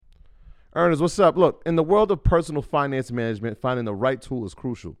Ernest, what's up? Look, in the world of personal finance management, finding the right tool is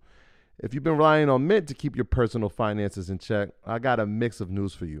crucial. If you've been relying on Mint to keep your personal finances in check, I got a mix of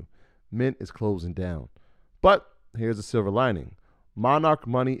news for you. Mint is closing down. But here's a silver lining. Monarch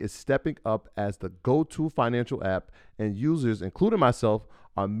Money is stepping up as the go-to financial app, and users, including myself,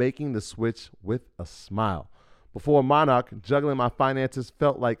 are making the switch with a smile. Before Monarch, juggling my finances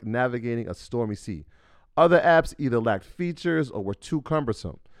felt like navigating a stormy sea. Other apps either lacked features or were too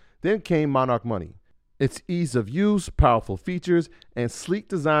cumbersome. Then came Monarch Money. Its ease of use, powerful features, and sleek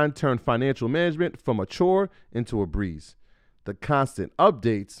design turned financial management from a chore into a breeze. The constant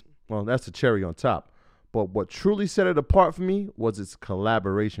updates, well, that's the cherry on top. But what truly set it apart for me was its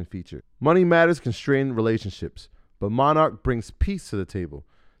collaboration feature. Money matters can strain relationships, but Monarch brings peace to the table.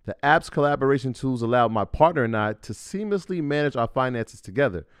 The app's collaboration tools allow my partner and I to seamlessly manage our finances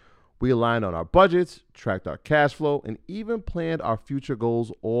together. We aligned on our budgets, tracked our cash flow, and even planned our future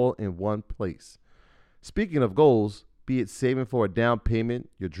goals all in one place. Speaking of goals, be it saving for a down payment,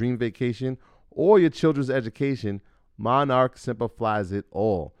 your dream vacation, or your children's education, Monarch simplifies it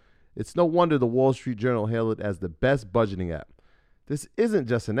all. It's no wonder the Wall Street Journal hailed it as the best budgeting app. This isn't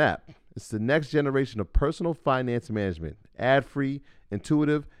just an app. It's the next generation of personal finance management, ad-free,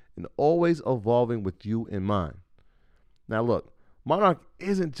 intuitive, and always evolving with you in mind. Now look, Monarch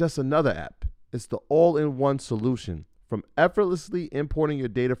isn't just another app. It's the all-in-one solution. From effortlessly importing your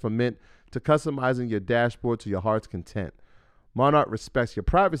data from Mint to customizing your dashboard to your heart's content. Monarch respects your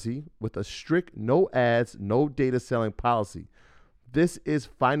privacy with a strict no ads, no data selling policy. This is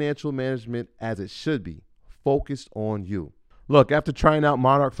financial management as it should be, focused on you. Look, after trying out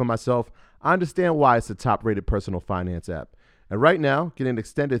Monarch for myself, I understand why it's the top-rated personal finance app. And right now, get an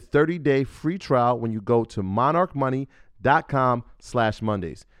extended 30-day free trial when you go to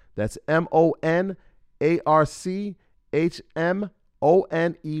monarchmoney.com/Mondays. That's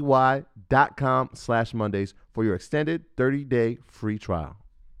monarchmoney.com/Mondays for your extended 30-day free trial.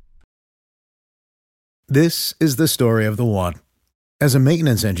 This is the story of the one. As a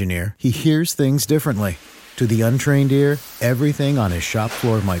maintenance engineer, he hears things differently. To the untrained ear, everything on his shop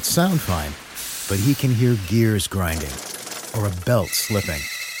floor might sound fine, but he can hear gears grinding or a belt slipping.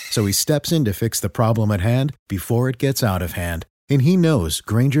 So he steps in to fix the problem at hand before it gets out of hand. And he knows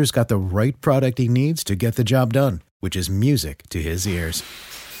Grainger's got the right product he needs to get the job done, which is music to his ears.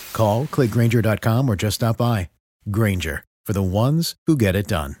 Call, click Grainger.com, or just stop by. Grainger, for the ones who get it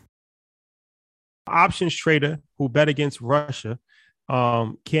done. Options trader who bet against Russia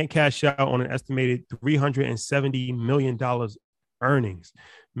can't cash out on an estimated $370 million earnings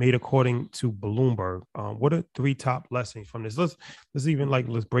made according to Bloomberg. What are three top lessons from this? Let's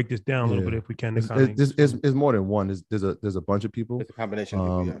break this down a little bit if we can. It's more than one. There's a bunch of people. It's a combination of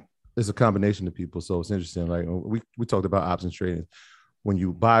people, yeah. It's a combination of people. So it's interesting. Like we talked about options trading. When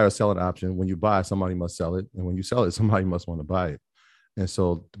you buy or sell an option, when you buy, somebody must sell it. And when you sell it, somebody must want to buy it. And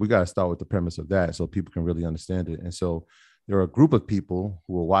so we got to start with the premise of that so people can really understand it. And so there are a group of people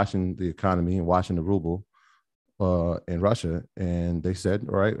who are watching the economy and watching the ruble in Russia. And they said,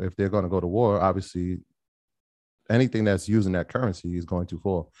 all right, if they're going to go to war, obviously anything that's using that currency is going to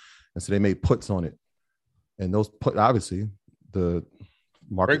fall. And so they made puts on it. And those put, obviously, the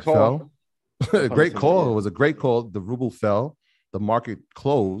market fell. Great call. It was a great call. The ruble fell. The market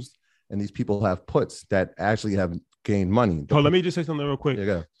closed. And these people have puts that actually have gained money. Oh, let me just say something real quick.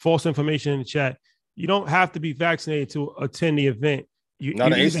 Yeah, false information in the chat. You don't have to be vaccinated to attend the event.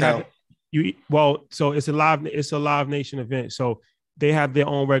 So it's a Live Nation event. So they have their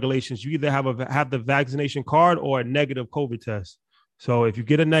own regulations. You either have the vaccination card or a negative COVID test. So if you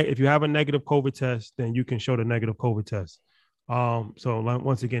have a negative COVID test, then you can show the negative COVID test. So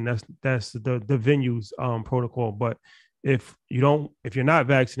once again, that's the venue's protocol. But if you're not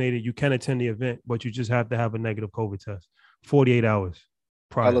vaccinated, you can attend the event, but you just have to have a negative COVID test, 48 hours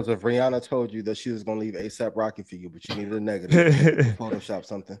prior. If Rihanna told you that she was going to leave A$AP Rocky for you, but you needed a negative, Photoshop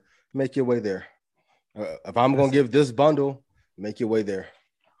something, make your way there. If I'm going to give this bundle, make your way there.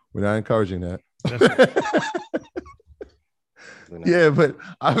 We're not encouraging that. Yeah, but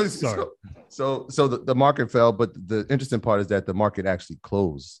I was sorry. So the market fell, but the interesting part is that the market actually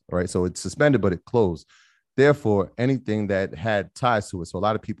closed, right? So it's suspended, but it closed. Therefore, anything that had ties to it. So a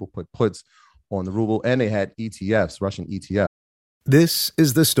lot of people put puts on the ruble, and they had ETFs, Russian ETFs. This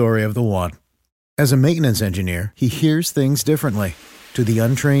is the story of the one. As a maintenance engineer, he hears things differently. To the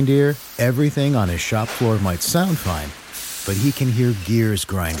untrained ear, everything on his shop floor might sound fine, but he can hear gears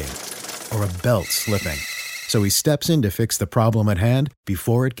grinding or a belt slipping. So he steps in to fix the problem at hand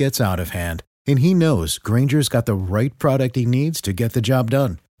before it gets out of hand. And he knows Grainger's got the right product he needs to get the job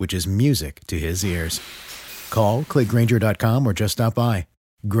done, which is music to his ears. Call, click Grainger.com, or just stop by.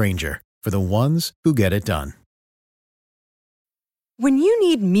 Grainger, for the ones who get it done. When you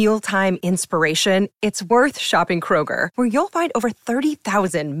need mealtime inspiration, it's worth shopping Kroger, where you'll find over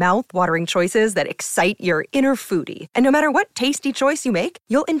 30,000 mouth-watering choices that excite your inner foodie. And no matter what tasty choice you make,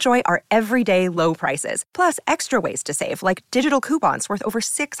 you'll enjoy our everyday low prices, plus extra ways to save, like digital coupons worth over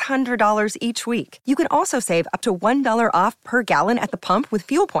 $600 each week. You can also save up to $1 off per gallon at the pump with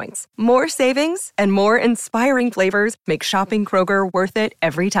fuel points. More savings and more inspiring flavors make shopping Kroger worth it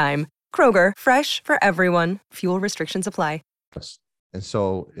every time. Kroger, fresh for everyone. Fuel restrictions apply. And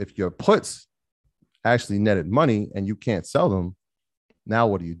so if your puts actually netted money and you can't sell them, now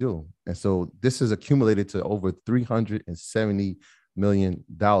what do you do? And so this has accumulated to over $370 million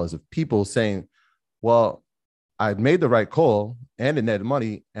of people saying, well, I made the right call and it netted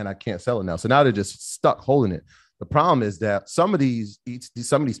money and I can't sell it now. So now they're just stuck holding it. The problem is that some of these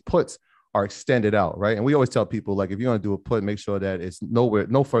puts are extended out, right? And we always tell people, like, if you're going to do a put, make sure that it's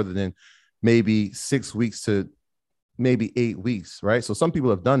no further than maybe 6 weeks to maybe 8 weeks, right? So some people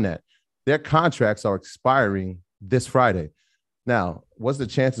have done that. Their contracts are expiring this Friday. Now, what's the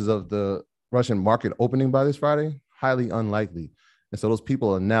chances of the Russian market opening by this Friday? Highly unlikely. And so those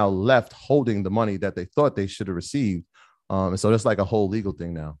people are now left holding the money that they thought they should have received. And so that's like a whole legal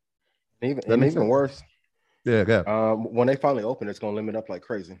thing now. Even worse. Yeah. When they finally open, it's going to limit up like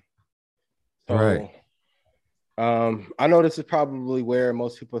crazy. So, right. I know this is probably where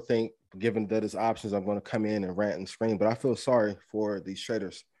most people think, given that it's options, I'm going to come in and rant and scream, but I feel sorry for these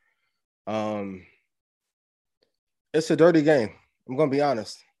traders. It's a dirty game. I'm going to be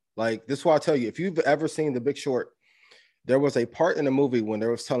honest. Like, this is why I tell you, if you've ever seen The Big Short, there was a part in the movie when they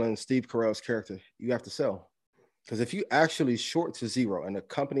was telling Steve Carell's character, you have to sell. Because if you actually short to zero and the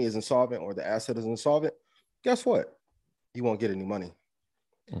company is insolvent or the asset is insolvent, guess what? You won't get any money.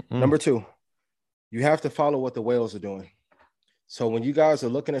 Number two, you have to follow what the whales are doing. So when you guys are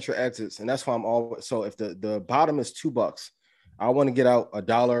looking at your exits, and that's why I'm always, so if the bottom is $2, I want to get out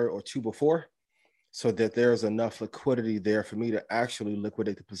 $1 or $2 before, so that there's enough liquidity there for me to actually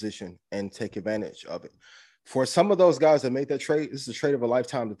liquidate the position and take advantage of it. For some of those guys that made that trade, this is a trade of a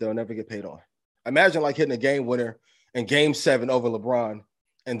lifetime that they'll never get paid on. Imagine like hitting a game winner in game 7 over LeBron,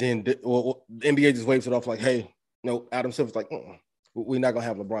 and then the NBA just waves it off like, hey, no, Adam Silver's like, we're not going to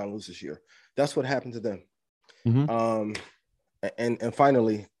have LeBron lose this year. That's what happened to them. And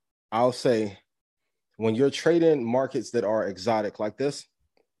finally, I'll say, when you're trading markets that are exotic like this,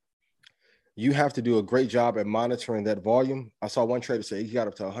 you have to do a great job at monitoring that volume. I saw one trader say he got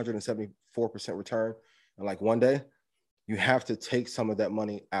up to 174% return in like one day. You have to take some of that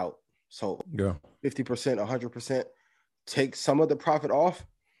money out. So 50%, 100%, take some of the profit off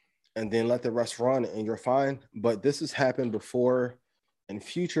and then let the rest run and you're fine. But this has happened before in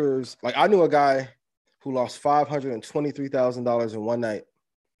futures. Like, I knew a guy who lost $523,000 in one night.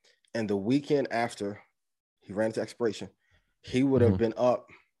 And the weekend after he ran into expiration, he would have been up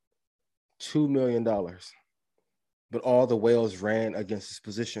 $2 million. But all the whales ran against his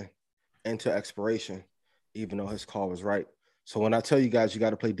position into expiration, even though his call was right. So when I tell you guys, you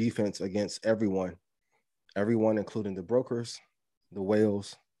got to play defense against everyone, including the brokers, the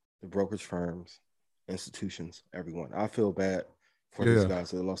whales, the brokerage firms, institutions, everyone. I feel bad for these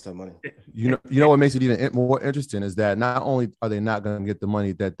guys that lost that money. You know what makes it even more interesting is that not only are they not going to get the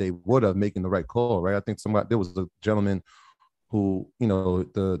money that they would have making the right call, right? I think there was a gentleman who,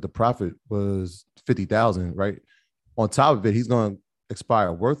 the profit was 50,000, right? On top of it, he's going to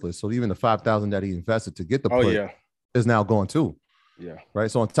expire worthless. So even the 5,000 that he invested to get the put is now going too. Yeah. Right.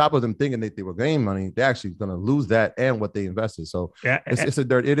 So on top of them thinking that they were gaining money, they're actually going to lose that and what they invested. So it is a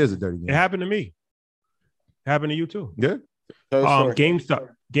dirty game. It happened to me. It happened to you too. Yeah.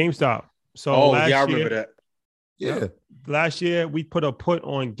 GameStop. So I remember that. Yeah. Last year we put a put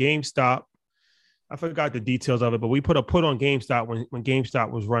on GameStop. I forgot the details of it, but we put a put on GameStop when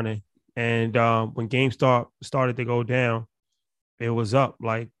GameStop was running. And when GameStop started to go down, it was up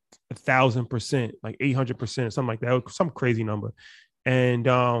like 1,000%, like 800%, something like that. Some crazy number. And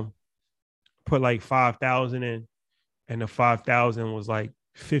put like 5,000 in, and the 5,000 was like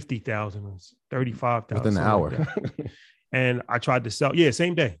 50,000, it was 35,000 within an hour. Like and I tried to sell. Yeah,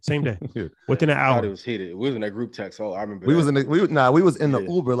 same day. Within an hour. It was heated. We was in that group text. Oh, I remember. We was in the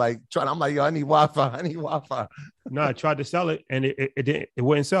Uber, like trying. I'm like, yo, I need Wi-Fi. No, I tried to sell it, and it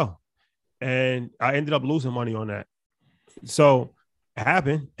wouldn't sell, and I ended up losing money on that. So it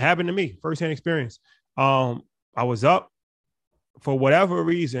happened to me, firsthand experience. I was up for whatever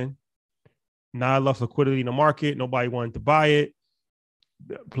reason. Not enough liquidity in the market. Nobody wanted to buy it.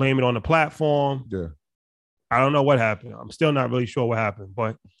 Blame it on the platform. Yeah. I don't know what happened. I'm still not really sure what happened,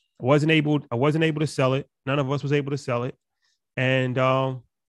 but I wasn't able to sell it. None of us was able to sell it. And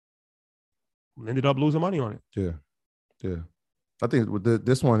ended up losing money on it. Yeah. I think with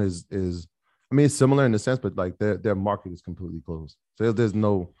this one is I mean, it's similar in the sense, but like their market is completely closed. So there's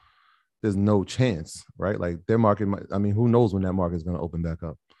no chance, right? Like their market might, I mean, who knows when that market is going to open back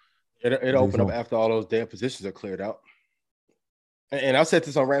up? It'll open up after all those damn positions are cleared out. And I said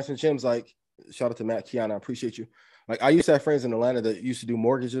this on Ransom Gems, like, shout out to Matt Keon, I appreciate you. Like, I used to have friends in Atlanta that used to do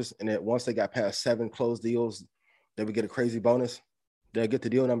mortgages, and that once they got past 7 closed deals, they would get a crazy bonus. They'll get to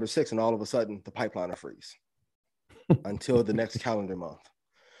deal number 6, and all of a sudden, the pipeline will freeze until the next calendar month.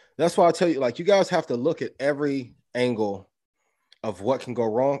 That's why I tell you, like, you guys have to look at every angle of what can go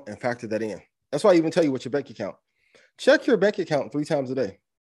wrong and factor that in. That's why I even tell you with your bank account. Check your bank account 3 times a day.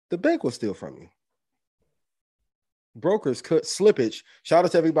 The bank will steal from you. Brokers cut slippage. Shout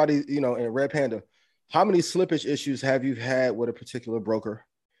out to everybody, in Red Panda. How many slippage issues have you had with a particular broker?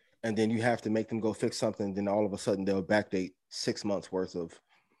 And then you have to make them go fix something. Then all of a sudden they'll backdate 6 months worth of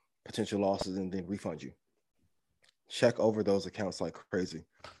potential losses and then refund you. Check over those accounts like crazy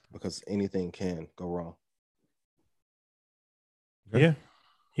because anything can go wrong.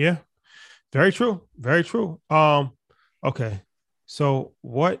 Yeah. Very true. Very true. Okay. So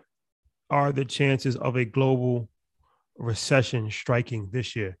what are the chances of a global recession striking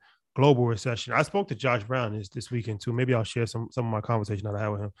this year? Global recession. I spoke to Josh Brown this weekend too. Maybe I'll share some of my conversation that I had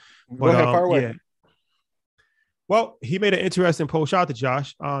with him. Go ahead, fire away. Yeah. Well, he made an interesting post. Shout out to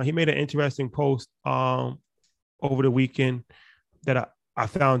Josh. He made an interesting post over the weekend that I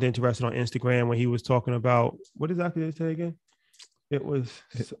found interesting on Instagram when he was talking about, what exactly did he say again? It was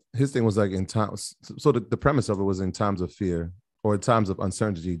his thing was like in times. So the premise of it was in times of fear or in times of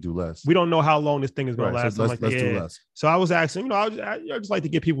uncertainty, do less. We don't know how long this thing is going to last. So let's do less. So I was asking, I just like to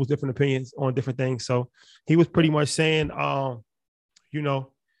get people's different opinions on different things. So he was pretty much saying, that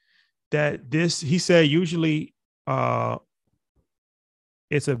he said usually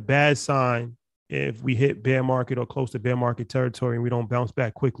it's a bad sign if we hit bear market or close to bear market territory and we don't bounce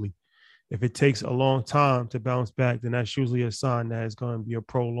back quickly. If it takes a long time to bounce back, then that's usually a sign that it's going to be a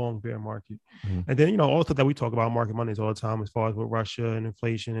prolonged bear market. Mm-hmm. And then, all the stuff that we talk about market Mondays all the time, as far as with Russia and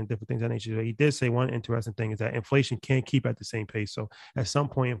inflation and different things of that nature. He did say one interesting thing is that inflation can't keep at the same pace. So at some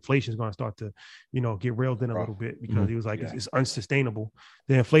point, inflation is going to start to, get reeled in a little bit because he was like, it's unsustainable.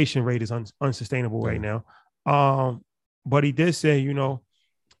 The inflation rate is unsustainable right now. But he did say,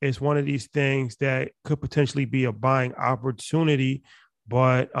 it's one of these things that could potentially be a buying opportunity,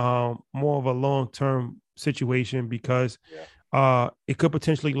 but more of a long-term situation because it could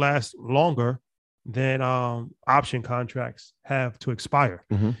potentially last longer than option contracts have to expire.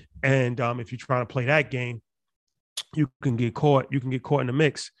 Mm-hmm. And if you're trying to play that game, you can get caught in the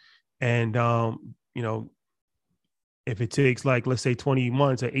mix. And, if it takes like, let's say 20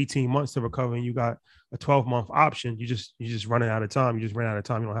 months or 18 months to recover and you got a 12-month option, you just running out of time. You just ran out of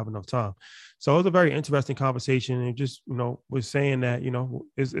time. You don't have enough time. So it was a very interesting conversation. And just, was saying that,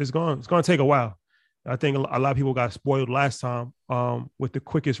 it's going to take a while. I think a lot of people got spoiled last time with the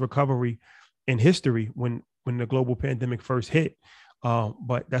quickest recovery in history when the global pandemic first hit.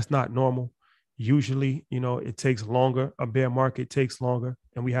 But that's not normal. Usually, it takes longer. A bear market takes longer.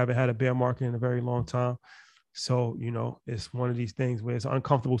 And we haven't had a bear market in a very long time. So, it's one of these things where it's an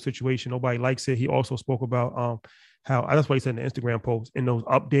uncomfortable situation. Nobody likes it. He also spoke about how, that's what he said in the Instagram post, in those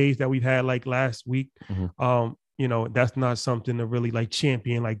up days that we've had like last week, that's not something to really like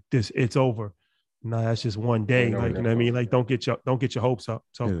champion like this. It's over. No, that's just one day. You know what I mean? Like, don't get your hopes up.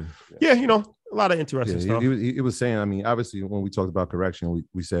 So a lot of interesting stuff. He was saying, I mean, obviously when we talked about correction,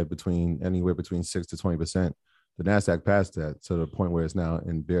 we said anywhere between 6 to 20%. The NASDAQ passed that to the point where it's now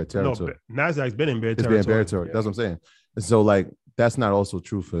in bear territory. No, NASDAQ's been in bear territory. It's been in bear territory. Yeah. That's what I'm saying. And so, like, that's not also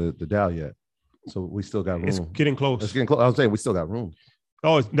true for the Dow yet. So we still got room. It's getting close. I was saying we still got room.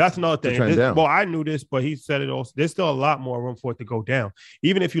 Oh, that's another thing. Well, I knew this, but he said it also. There's still a lot more room for it to go down.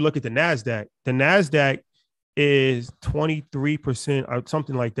 Even if you look at the NASDAQ is 23% or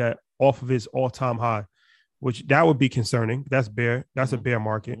something like that off of its all-time high, which that would be concerning. That's bear. That's a bear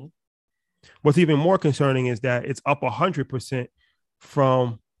market. Mm-hmm. What's even more concerning is that it's up 100%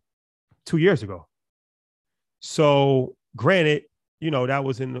 from 2 years ago. So granted, that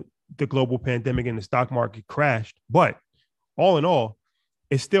was in the global pandemic and the stock market crashed, but all in all,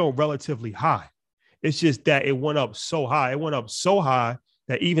 it's still relatively high. It's just that it went up so high. It went up so high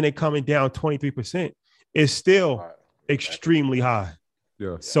that even it coming down 23% is still extremely high.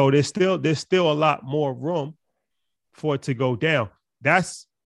 Yeah. So there's still a lot more room for it to go down.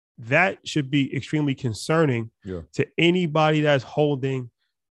 That should be extremely concerning to anybody that's holding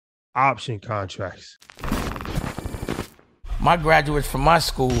option contracts. My graduates from my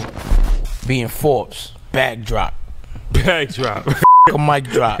school being Forbes, bag drop. a mic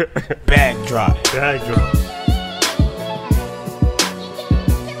drop. Bag drop. Bag drop.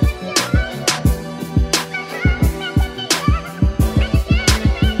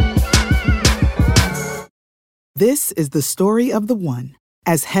 This is the story of the one.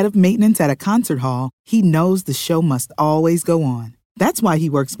 As head of maintenance at a concert hall, he knows the show must always go on. That's why he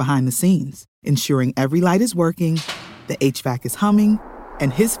works behind the scenes, ensuring every light is working, the HVAC is humming,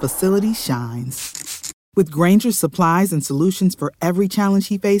 and his facility shines. With Grainger's supplies and solutions for every challenge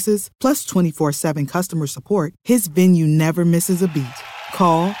he faces, plus 24/7 customer support, his venue never misses a beat.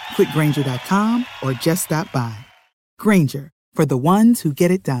 Call quickgrainger.com or just stop by. Grainger, for the ones who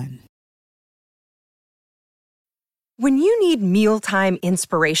get it done. When you need mealtime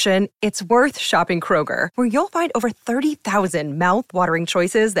inspiration, it's worth shopping Kroger, where you'll find over 30,000 mouth-watering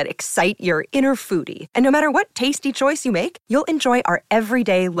choices that excite your inner foodie. And no matter what tasty choice you make, you'll enjoy our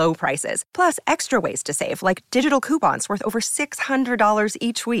everyday low prices, plus extra ways to save, like digital coupons worth over $600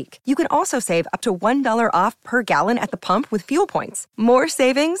 each week. You can also save up to $1 off per gallon at the pump with fuel points. More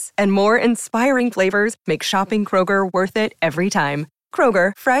savings and more inspiring flavors make shopping Kroger worth it every time.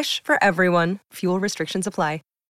 Kroger, fresh for everyone. Fuel restrictions apply.